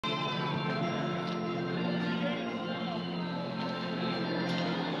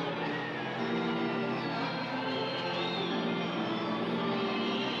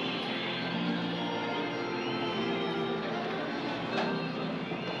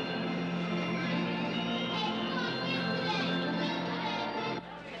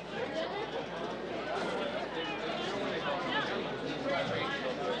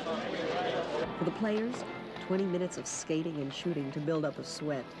For the players, 20 minutes of skating and shooting to build up a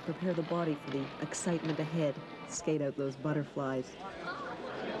sweat, prepare the body for the excitement ahead, skate out those butterflies.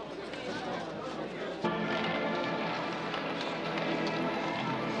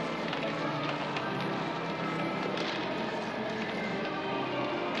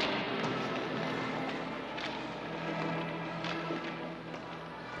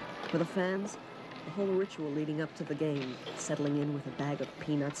 For the fans, the whole ritual leading up to the game, settling in with a bag of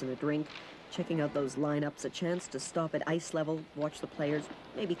peanuts and a drink, checking out those lineups, a chance to stop at ice level, watch the players,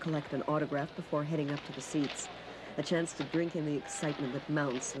 maybe collect an autograph before heading up to the seats, a chance to drink in the excitement that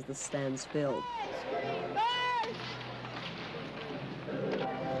mounts as the stands fill.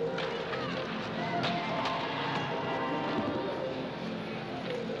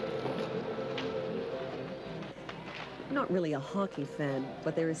 I'm not really a hockey fan,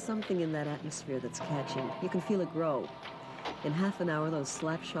 but there is something in that atmosphere that's catching. You can feel it grow. In half an hour, those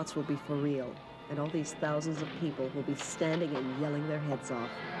slap shots will be for real, and all these thousands of people will be standing and yelling their heads off.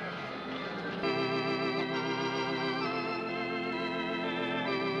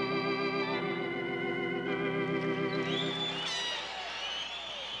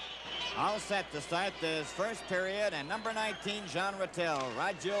 All set to start this first period, and number 19, Jean Rattel,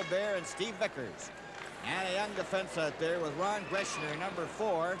 Rod Gilbert, and Steve Vickers. And a young defense out there with Ron Greschner, number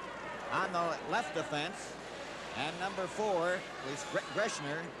 4, on the left defense. And number 4 is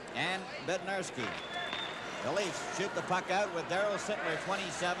Greschner and Bednarski. The Leafs shoot the puck out with Daryl Sittler,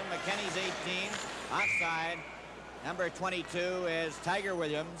 27, McKenny's 18, offside. Number 22 is Tiger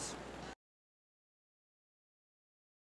Williams.